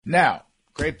Now,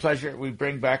 great pleasure. We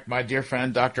bring back my dear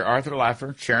friend, Dr. Arthur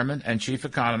Laffer, Chairman and Chief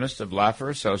Economist of Laffer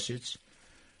Associates,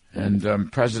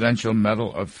 and Presidential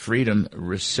Medal of Freedom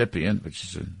recipient, which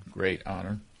is a great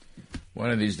honor.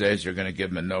 One of these days, you're going to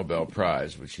give him a Nobel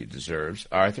Prize, which he deserves.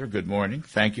 Arthur, good morning.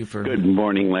 Thank you for... Good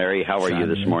morning, Larry. How are you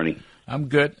this morning? I'm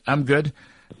good.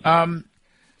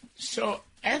 So,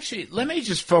 actually, let me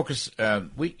just focus.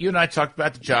 You and I talked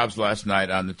about the jobs last night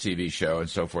on the TV show and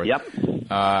so forth. Yep.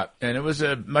 And it was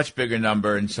a much bigger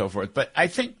number and so forth. But I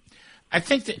think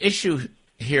the issue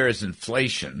here is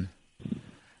inflation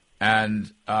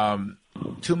and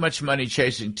too much money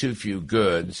chasing too few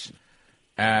goods,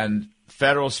 and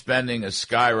federal spending is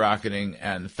skyrocketing,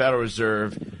 and the Federal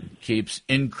Reserve keeps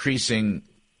increasing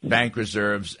bank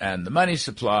reserves and the money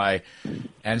supply.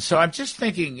 And so I'm just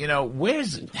thinking,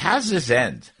 how's this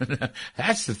end?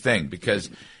 That's the thing, because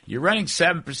you're running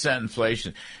 7%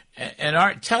 inflation. And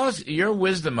Art, tell us your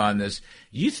wisdom on this.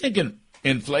 You think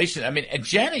inflation,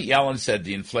 Janet Yellen said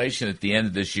the inflation at the end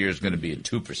of this year is going to be at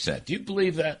 2%. Do you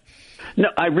believe that? No,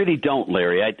 I really don't,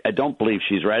 Larry. I don't believe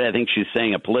she's right. I think she's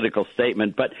saying a political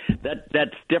statement, but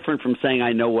that's different from saying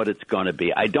I know what it's going to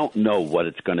be. I don't know what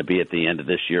it's going to be at the end of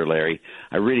this year, Larry.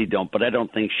 I really don't, but I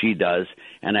don't think she does,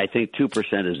 and I think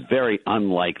 2% is very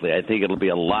unlikely. I think it'll be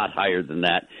a lot higher than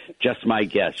that. Just my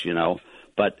guess,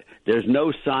 But there's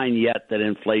no sign yet that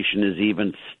inflation is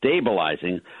even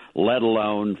stabilizing, let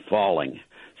alone falling.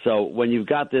 So when you've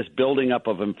got this building up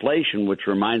of inflation, which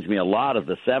reminds me a lot of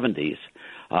the 70s,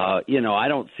 I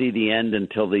don't see the end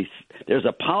until there's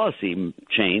a policy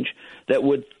change that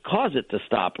would cause it to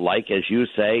stop, like, as you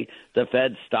say, the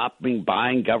Fed stopping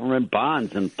buying government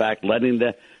bonds, in fact, letting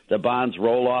the bonds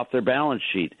roll off their balance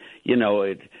sheet.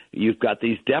 You've got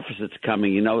these deficits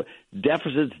coming.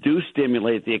 Deficits do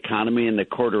stimulate the economy in the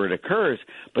quarter it occurs,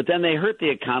 but then they hurt the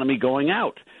economy going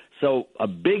out. So a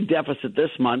big deficit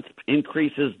this month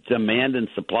increases demand and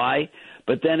supply,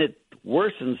 but then it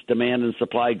worsens demand and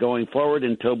supply going forward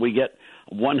until we get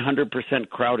 100%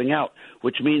 crowding out,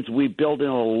 which means we build in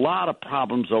a lot of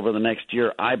problems over the next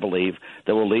year, I believe,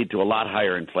 that will lead to a lot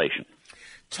higher inflation.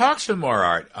 Talk some more,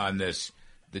 Art, on this,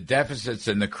 the deficits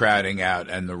and the crowding out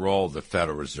and the role of the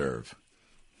Federal Reserve.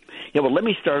 Yeah, well, let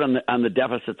me start on the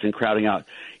deficits and crowding out.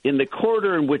 In the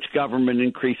quarter in which government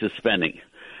increases spending,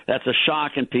 that's a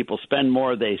shock, and people spend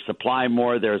more, they supply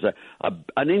more. There's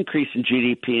an increase in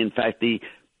GDP. In fact, the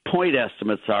point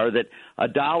estimates are that a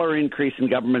 $1 increase in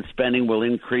government spending will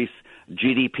increase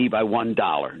GDP by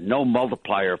 $1. No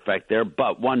multiplier effect there,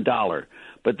 but $1.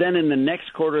 But then in the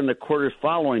next quarter and the quarters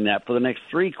following that, for the next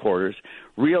 3 quarters,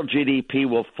 real GDP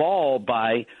will fall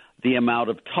by the amount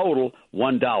of total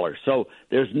 $1. So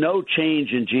there's no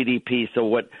change in GDP. So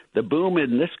what the boom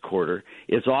in this quarter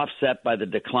is offset by the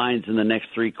declines in the next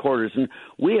 3 quarters. And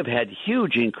we have had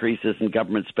huge increases in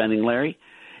government spending, Larry,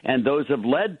 and those have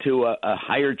led to a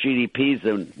higher GDPs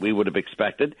than we would have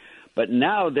expected. But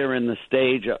now they're in the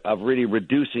stage of really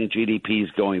reducing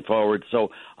GDPs going forward.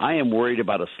 So I am worried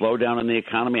about a slowdown in the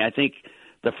economy. I think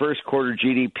the first quarter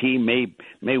GDP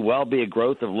may well be a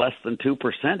growth of less than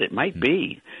 2%. It might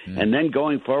be. And then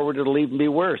going forward, it'll even be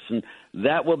worse. And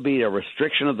that will be a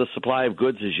restriction of the supply of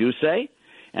goods, as you say.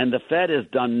 And the Fed has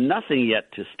done nothing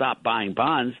yet to stop buying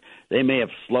bonds. They may have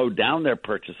slowed down their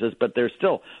purchases, but they're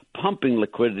still pumping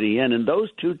liquidity in. And those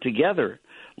two together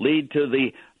lead to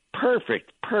the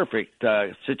perfect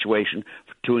situation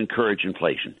to encourage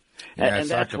inflation. Yeah, and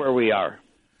that's where we are.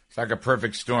 It's like a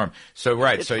perfect storm. So,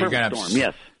 right, it's so you're going to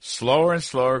have slower and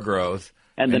slower growth.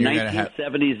 And the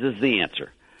 1970s is the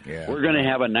answer. Yeah. We're going to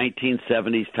have a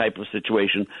 1970s type of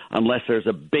situation unless there's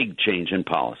a big change in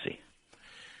policy.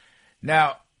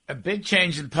 Now, a big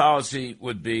change in policy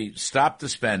would be stop the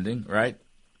spending, right?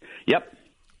 Yep.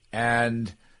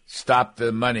 And stop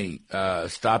the money,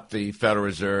 stop the Federal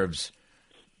Reserve's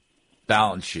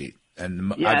balance sheet.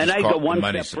 And I'd go one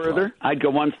step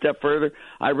further.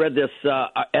 I read this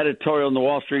editorial in the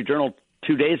Wall Street Journal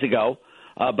 2 days ago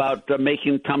about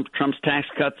making Trump's tax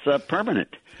cuts permanent.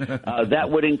 That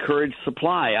would encourage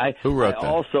supply. Who wrote that? I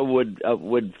also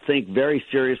would think very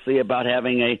seriously about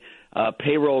having a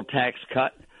payroll tax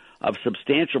cut of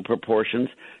substantial proportions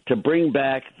to bring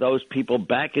back those people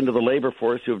back into the labor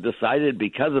force who have decided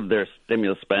because of their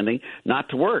stimulus spending not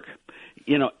to work.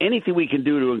 Anything we can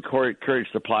do to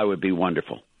encourage supply would be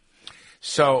wonderful.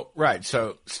 So, right.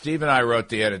 So Steve and I wrote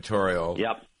the editorial.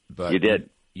 Yep. But you did.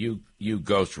 You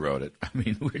ghost wrote it. I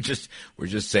mean, we're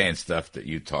just saying stuff that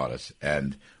you taught us,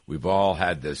 and we've all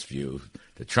had this view.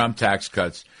 The Trump tax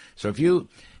cuts. So if you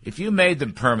made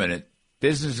them permanent,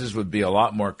 businesses would be a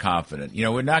lot more confident.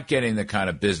 We're not getting the kind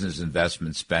of business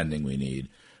investment spending we need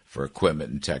for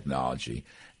equipment and technology.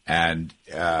 and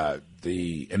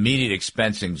the immediate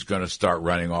expensing is going to start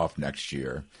running off next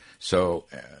year. So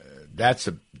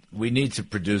we need to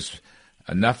produce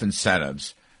enough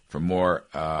incentives for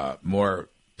more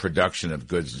production of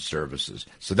goods and services.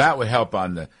 So that would help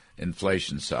on the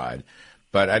inflation side.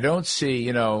 But I don't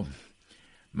see,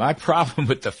 my problem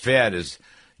with the Fed is,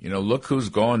 look who's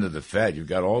going to the Fed. You've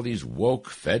got all these woke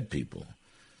Fed people.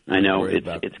 I know,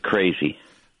 it's crazy.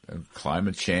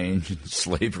 Climate change, and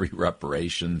slavery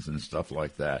reparations, and stuff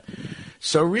like that.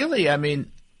 So really,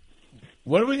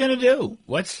 what are we going to do?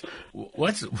 What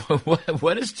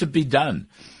is to be done?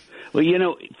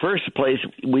 Well, first place,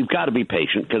 we've got to be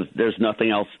patient because there's nothing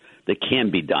else that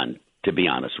can be done, to be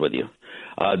honest with you.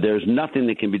 There's nothing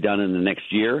that can be done in the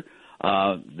next year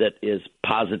that is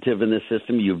positive in this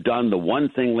system. You've done the one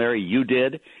thing, Larry,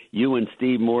 you and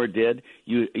Steve Moore did.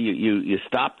 You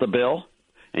stopped the bill,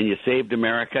 and you saved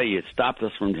America. You stopped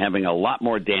us from having a lot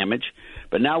more damage.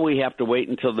 But now we have to wait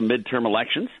until the midterm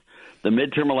elections. The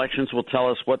midterm elections will tell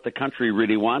us what the country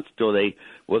really wants. Will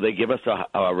they give us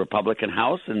a Republican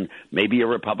House and maybe a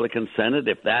Republican Senate?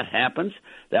 If that happens,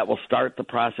 that will start the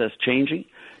process changing.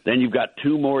 Then you've got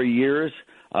 2 more years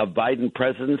of Biden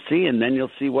presidency, and then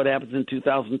you'll see what happens in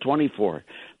 2024.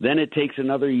 Then it takes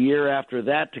another year after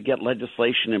that to get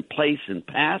legislation in place and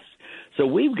passed. So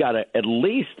we've got at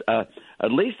least a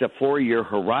 4-year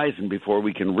horizon before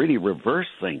we can really reverse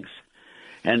things.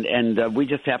 And we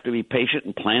just have to be patient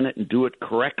and plan it and do it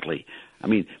correctly.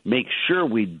 Make sure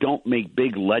we don't make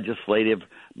big legislative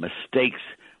mistakes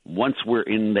once we're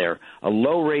in there. A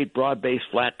low-rate, broad-based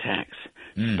flat tax,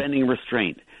 spending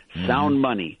restraint, sound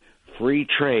money, free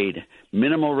trade,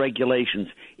 minimal regulations.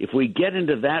 If we get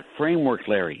into that framework,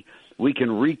 Larry, we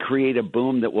can recreate a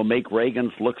boom that will make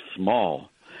Reagan's look small.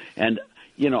 And,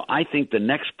 I think the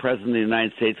next president of the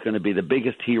United States is going to be the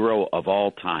biggest hero of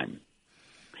all time.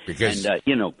 Because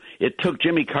it took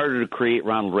Jimmy Carter to create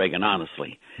Ronald Reagan,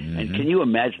 honestly. And can you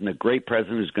imagine a great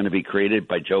president who's going to be created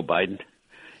by Joe Biden?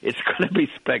 It's going to be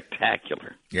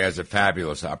spectacular. Yeah, it's a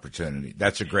fabulous opportunity.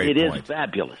 That's a great point. It is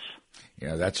fabulous.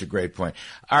 Yeah, that's a great point.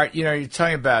 All right, you're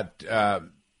talking about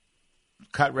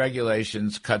cut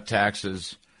regulations, cut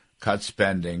taxes, cut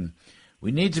spending.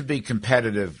 We need to be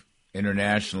competitive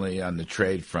internationally on the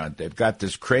trade front. They've got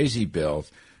this crazy bill,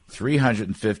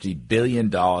 $350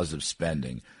 billion of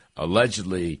spending,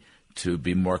 allegedly to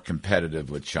be more competitive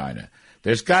with China.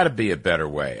 There's got to be a better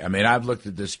way. I've looked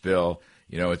at this bill.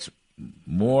 It's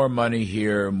more money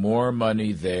here, more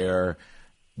money there.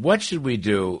 What should we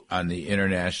do on the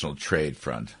international trade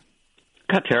front?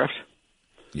 Cut tariffs.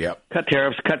 Yep. Cut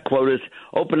tariffs, cut quotas,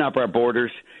 open up our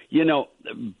borders.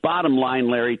 Bottom line,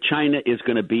 Larry, China is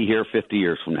going to be here 50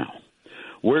 years from now.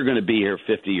 We're going to be here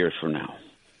 50 years from now.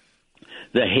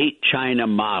 The hate China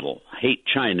model, hate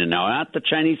China now, not the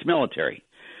Chinese military.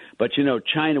 But,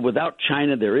 China, without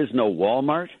China, there is no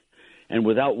Walmart. And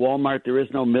without Walmart, there is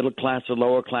no middle class or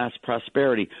lower class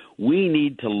prosperity. We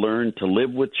need to learn to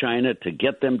live with China, to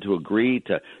get them to agree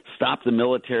to stop the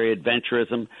military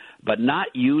adventurism, but not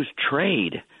use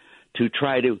trade to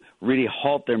try to really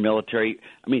halt their military.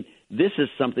 This is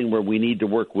something where we need to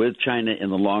work with China in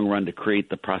the long run to create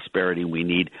the prosperity we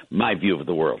need, my view of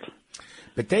the world.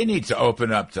 But they need to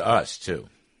open up to us, too.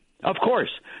 Of course.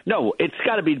 No, it's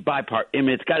got to be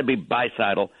it's got to be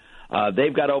bicidal.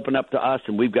 They've got to open up to us,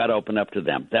 and we've got to open up to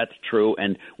them. That's true,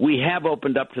 and we have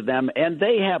opened up to them, and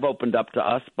they have opened up to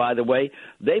us, by the way.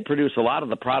 They produce a lot of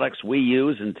the products we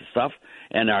use and stuff,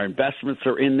 and our investments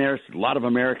are in there. A lot of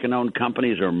American-owned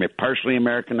companies are partially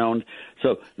American-owned.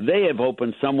 So they have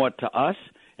opened somewhat to us,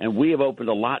 and we have opened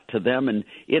a lot to them, and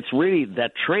it's really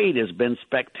that trade has been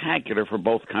spectacular for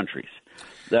both countries.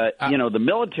 The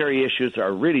military issues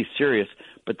are really serious,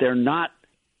 but they're not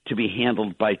to be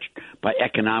handled by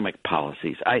economic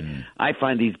policies. I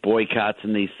find these boycotts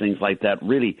and these things like that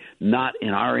really not in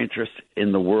our interest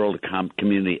in the world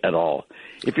community at all.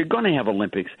 If you're going to have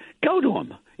Olympics, go to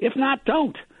them. If not,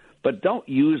 don't. But don't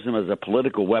use them as a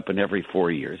political weapon every 4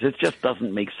 years. It just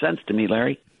doesn't make sense to me,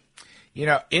 Larry.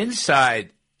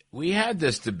 We had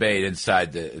this debate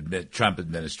inside the Trump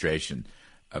administration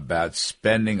about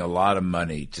spending a lot of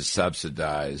money to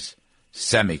subsidize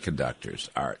semiconductors,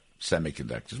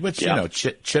 which,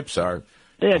 chips are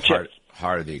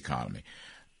heart of the economy.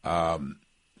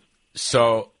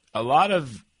 So a lot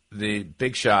of the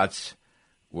big shots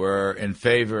were in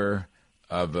favor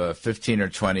of a $15 or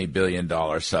 $20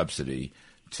 billion subsidy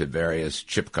to various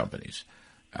chip companies,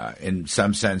 in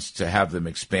some sense to have them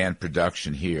expand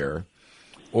production here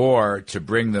or to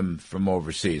bring them from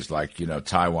overseas, like,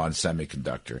 Taiwan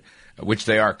Semiconductor, which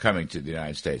they are coming to the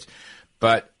United States.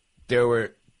 But there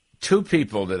were two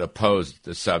people that opposed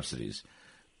the subsidies.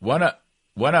 One of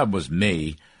them was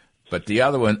me, but the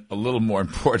other one, a little more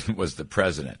important, was the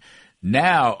president.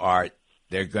 Now, Art,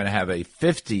 they're going to have a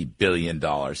 $50 billion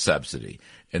subsidy.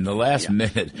 In the last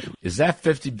minute, is that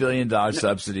 $50 billion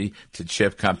subsidy to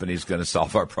chip companies going to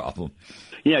solve our problem?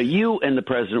 Yeah, you and the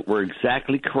president were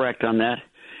exactly correct on that.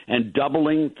 And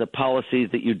doubling the policies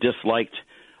that you disliked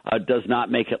does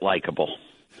not make it likable.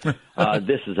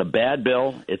 This is a bad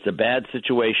bill. It's a bad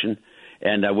situation.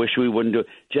 And I wish we wouldn't do it.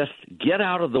 Just get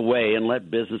out of the way and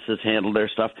let businesses handle their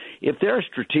stuff. If there are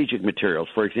strategic materials,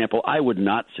 for example, I would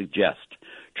not suggest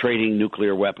trading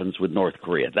nuclear weapons with North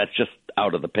Korea. That's just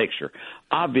out of the picture.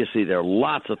 Obviously, there are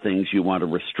lots of things you want to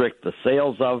restrict the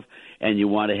sales of, and you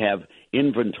want to have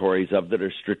inventories of that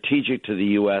are strategic to the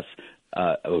U.S.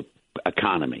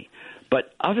 Economy.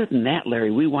 But other than that,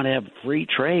 Larry, we want to have free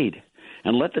trade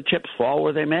and let the chips fall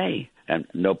where they may. And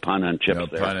no pun on chips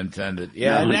there. No pun intended.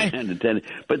 Yeah, no pun intended.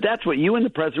 But that's what you and the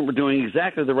president were doing,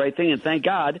 exactly the right thing. And thank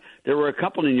God there were a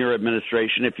couple in your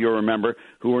administration, if you remember,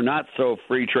 who were not so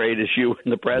free trade as you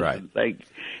and the president. Right.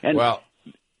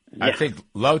 I think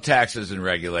low taxes and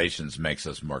regulations makes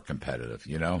us more competitive,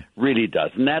 you know? Really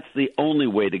does. And that's the only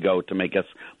way to go to make us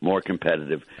more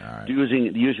competitive. Right.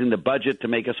 Using the budget to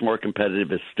make us more competitive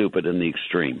is stupid in the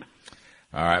extreme.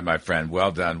 All right, my friend.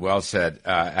 Well done. Well said.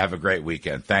 Have a great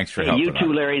weekend. Thanks for helping. You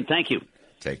too, Larry, and thank you.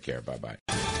 Take care. Bye-bye.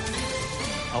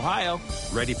 Ohio,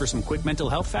 ready for some quick mental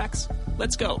health facts?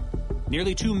 Let's go.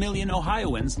 Nearly 2 million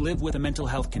Ohioans live with a mental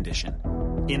health condition.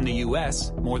 In the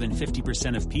U.S., more than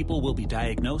 50% of people will be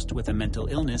diagnosed with a mental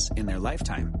illness in their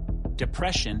lifetime.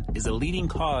 Depression is a leading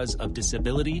cause of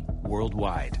disability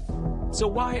worldwide. So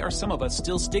why are some of us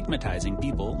still stigmatizing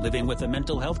people living with a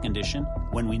mental health condition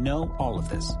when we know all of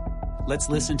this? Let's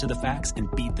listen to the facts and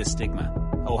beat the stigma.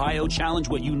 Ohio, challenge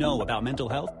what you know about mental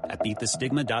health at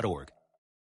beatthestigma.org.